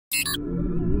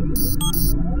Hi,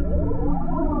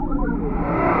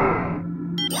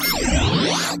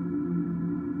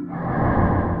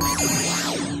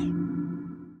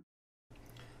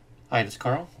 this is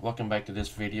Carl. Welcome back to this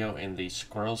video in the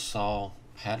Squirrel Saw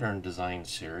pattern design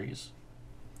series.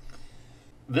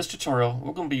 This tutorial,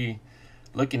 we're going to be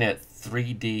looking at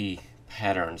 3D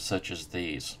patterns such as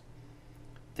these.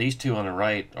 These two on the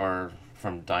right are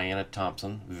from Diana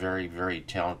Thompson, very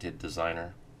talented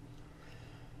designer.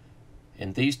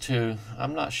 And these two,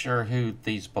 I'm not sure who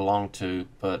these belong to,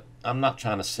 but I'm not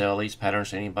trying to sell these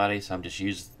patterns to anybody, so I'm just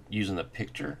using the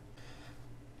picture.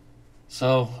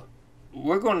 So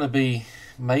we're going to be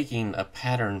making a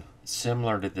pattern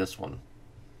similar to this one.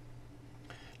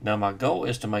 Now my goal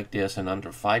is to make this in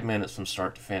under 5 minutes from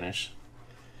start to finish.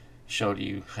 Show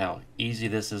you how easy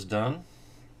this is done.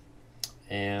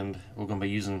 And we're going to be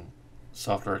using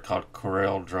software called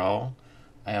CorelDraw.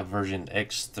 I have version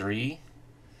X3.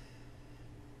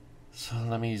 So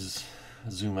let me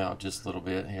zoom out just a little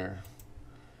bit here.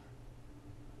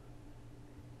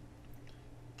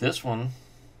 This one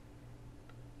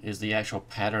is the actual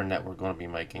pattern that we're going to be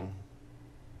making.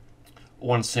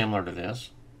 One similar to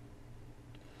this.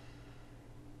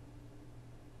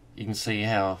 You can see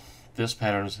how this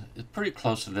pattern is pretty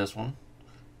close to this one.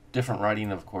 Different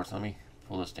writing, of course. Let me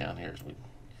pull this down here.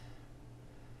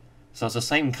 So it's the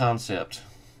same concept,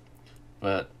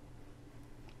 but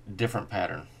different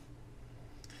pattern.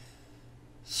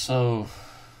 So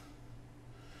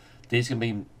these can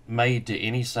be made to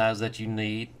any size that you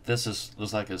need. This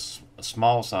looks like a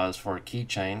small size for a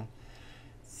keychain.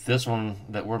 This one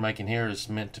that we're making here is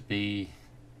meant to be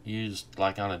used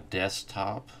like on a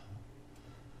desktop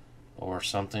or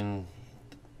something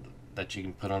that you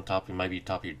can put on top of maybe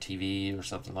top of your TV or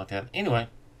something like that. Anyway,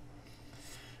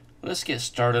 let's get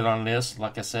started on this.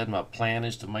 Like I said, my plan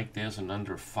is to make this in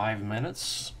under 5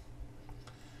 minutes.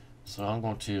 So I'm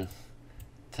going to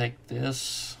take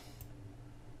this,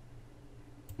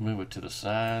 move it to the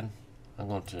side. I'm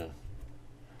going to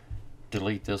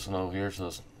delete this one over here so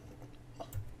it's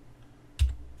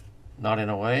not in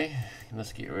the way.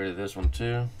 Let's get rid of this one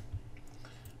too.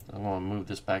 I'm going to move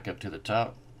this back up to the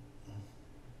top.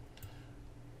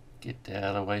 Get that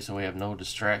out of the way so we have no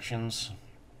distractions.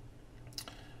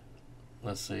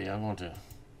 Let's see,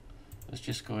 let's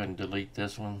just go ahead and delete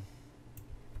this one.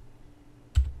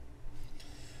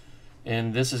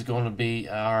 And this is going to be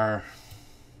our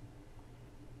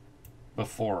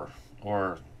before,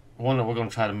 or one that we're going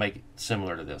to try to make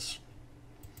similar to this.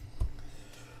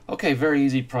 Okay, very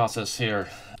easy process here.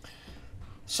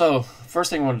 So first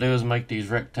thing I want to do is make these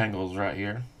rectangles right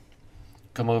here.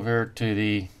 Come over here to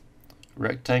the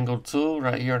rectangle tool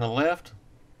right here on the left.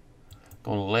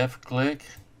 Go to left click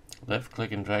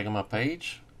and drag on my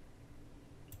page.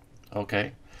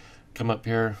 Okay, come up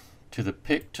here to the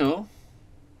pick tool.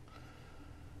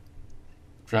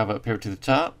 Drive up here to the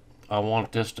top. I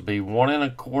want this to be 1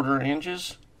 1/4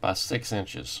 inches by 6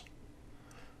 inches.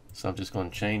 So I'm just going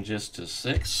to change this to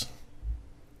 6.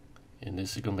 And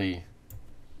this is going to be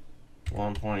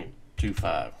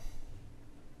 1.25.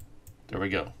 There we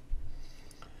go.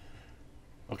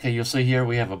 Okay, you'll see here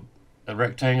we have a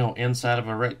rectangle inside of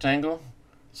a rectangle.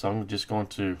 So I'm just going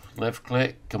to left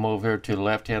click, come over here to the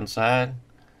left hand side.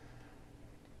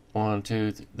 1,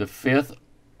 2, the 5th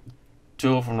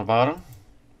tool from the bottom.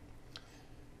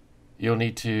 You'll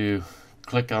need to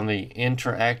click on the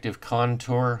interactive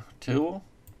contour tool.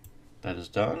 That is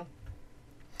done.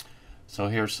 So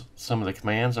here's some of the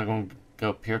commands. I'm going to go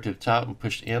up here to the top and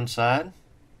push inside.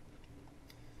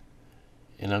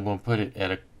 And I'm going to put it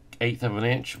at 1/8 of an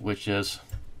inch, which is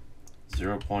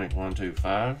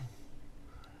 0.125.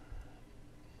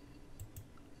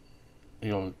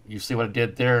 You see what I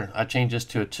did there? I changed this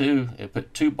to a 2. It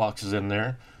put 2 boxes in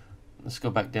there. Let's go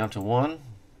back down to 1.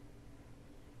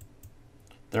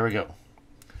 There we go.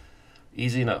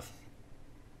 Easy enough.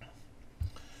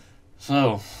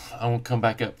 So I'm going to come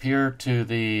back up here to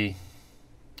the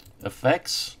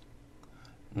effects.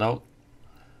 Nope.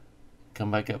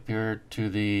 Come back up here to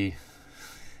the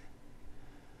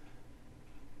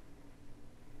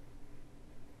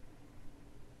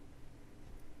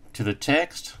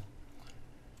text.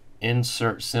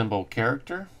 Insert symbol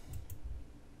character.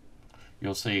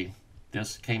 You'll see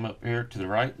this came up here to the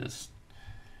right.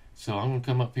 So I'm going to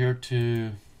come up here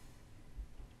to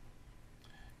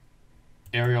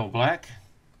Arial Black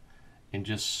and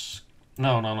just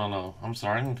no. I'm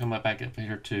sorry. I'm going to come back up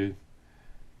here to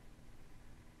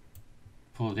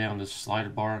pull down this slider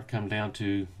bar, come down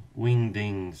to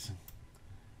Wingdings.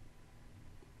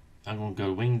 I'm going to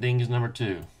go Wingdings number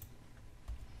 2.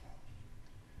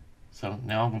 So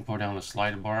now I'm going to pull down the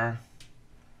slider bar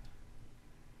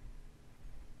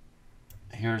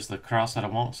here's the cross that I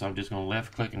want, so I'm just going to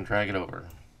left click and drag it over.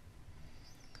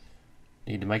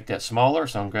 Need to make that smaller,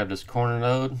 so I'm going to grab this corner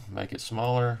node, make it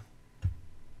smaller,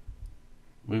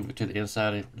 move it to the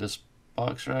inside of this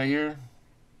box right here.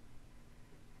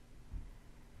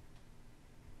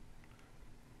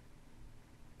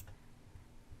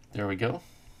 There we go.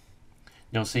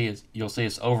 You'll see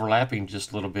it's overlapping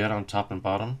just a little bit on top and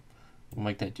bottom. We'll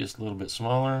make that just a little bit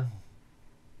smaller.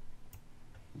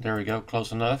 There we go,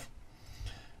 close enough.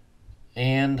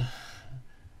 And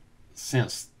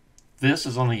since this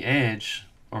is on the edge,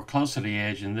 or close to the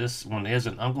edge, and this one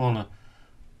isn't, I'm going to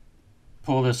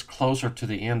pull this closer to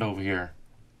the end over here.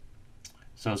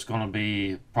 So it's going to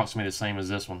be approximately the same as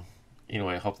this one.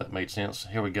 Anyway, I hope that made sense.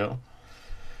 Here we go.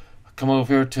 Come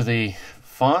over here to the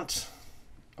font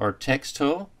or text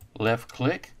tool, left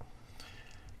click.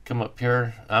 Come up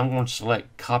here, I'm going to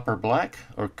select copper black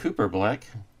or Cooper black.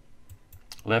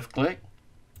 Left click,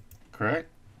 correct.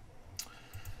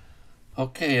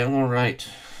 Okay, I'm going to write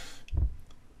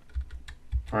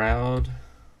proud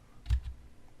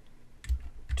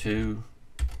to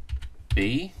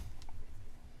be.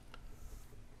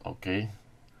 Okay.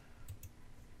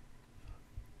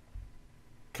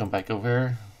 Come back over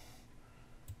here.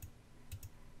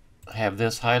 Have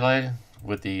this highlighted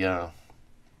with the,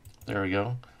 there we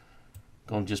go.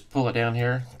 Going to just pull it down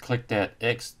here. Click that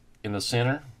X in the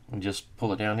center and just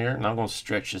pull it down here. And I'm going to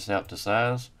stretch this out to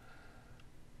size.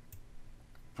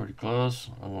 Pretty close.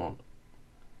 I'm going to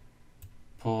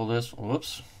pull this.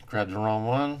 Whoops. Grabbed the wrong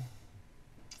one.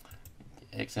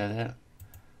 X out of that.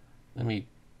 Let me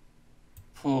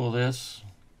pull this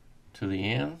to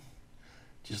the end,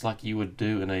 just like you would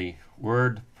do in a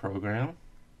Word program.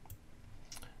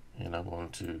 And I'm going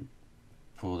to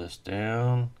pull this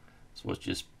down so it's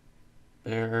just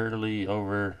barely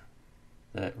over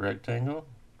that rectangle.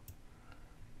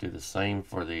 Do the same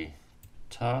for the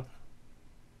top.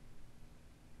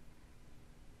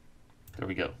 There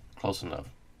we go, close enough.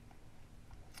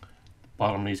 The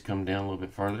bottom needs to come down a little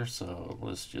bit further, so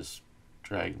let's just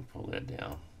drag and pull that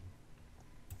down.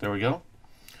 There we go.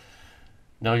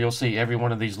 Now you'll see every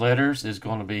one of these letters is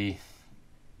going to be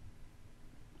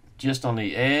just on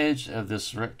the edge of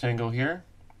this rectangle here.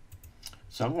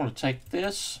 So I'm going to take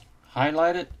this,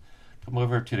 highlight it, come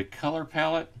over to the color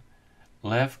palette,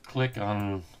 left click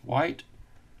on white,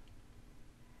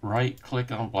 right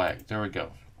click on black. There we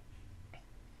go.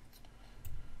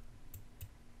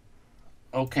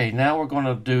 Okay, now we're going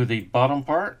to do the bottom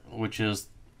part, which is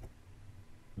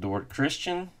the word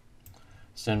Christian.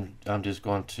 So I'm just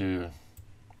going to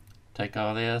take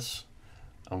all this.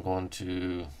 I'm going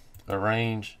to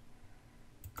arrange,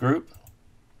 group,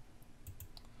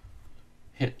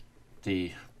 hit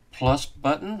the plus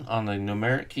button on the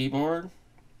numeric keyboard,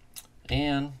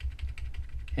 and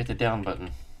hit the down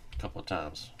button a couple of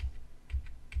times.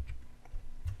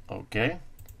 Okay.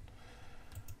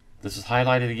 This is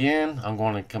highlighted again. I'm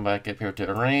going to come back up here to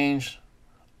arrange,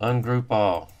 ungroup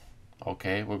all.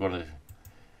 Okay, we're going to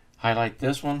highlight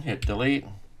this one, hit delete,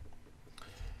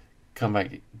 come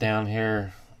back down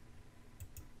here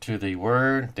to the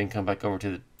word, then come back over to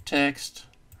the text.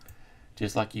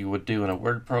 Just like you would do in a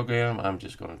Word program, I'm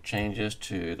just going to change this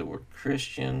to the word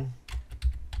Christian.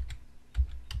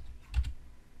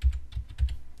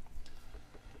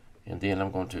 And then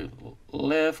I'm going to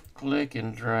left click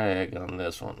and drag on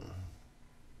this one.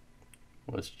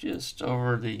 What's just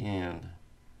over the end.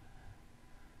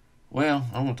 Well,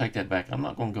 I'm going to take that back. I'm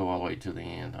not going to go all the way to the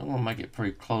end. I'm going to make it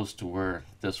pretty close to where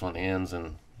this one ends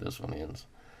and this one ends.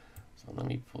 So let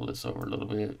me pull this over a little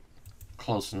bit.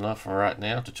 Close enough for right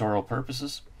now, tutorial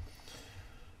purposes.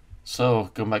 So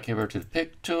go back over to the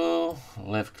pick tool,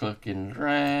 left click and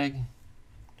drag,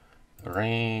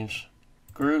 arrange,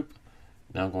 group.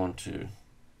 Now I'm going to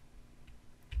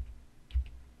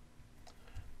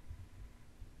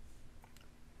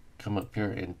come up here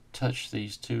and touch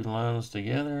these two lines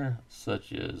together,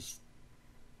 such as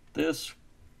this.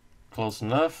 Close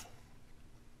enough.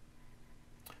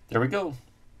 There we go.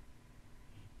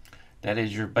 That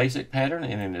is your basic pattern,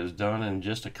 and it is done in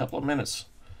just a couple of minutes.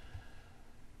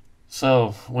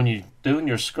 So when you're doing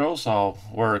your scroll saw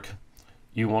work,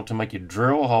 you want to make your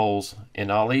drill holes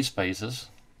in all these spaces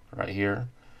right here,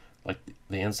 like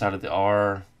the inside of the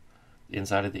R, the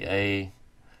inside of the A,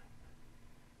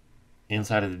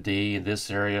 inside of the D in this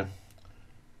area,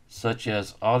 such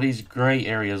as all these gray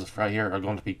areas right here are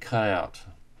going to be cut out.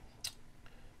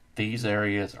 These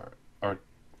areas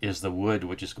is the wood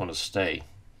which is going to stay,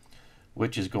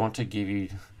 which is going to give you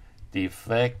the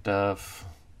effect of,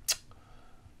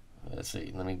 let's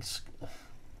see, let me,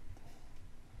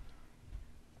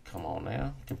 come on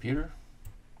now, computer.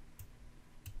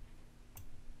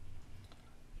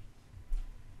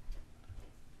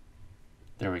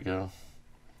 There we go.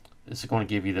 This is going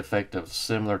to give you the effect of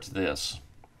similar to this.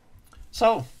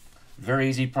 So, very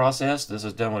easy process. This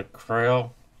is done with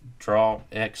CorelDraw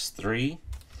X3.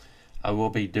 I will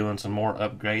be doing some more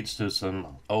upgrades to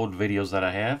some old videos that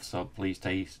I have, so please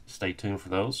stay tuned for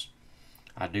those.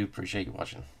 I do appreciate you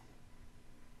watching.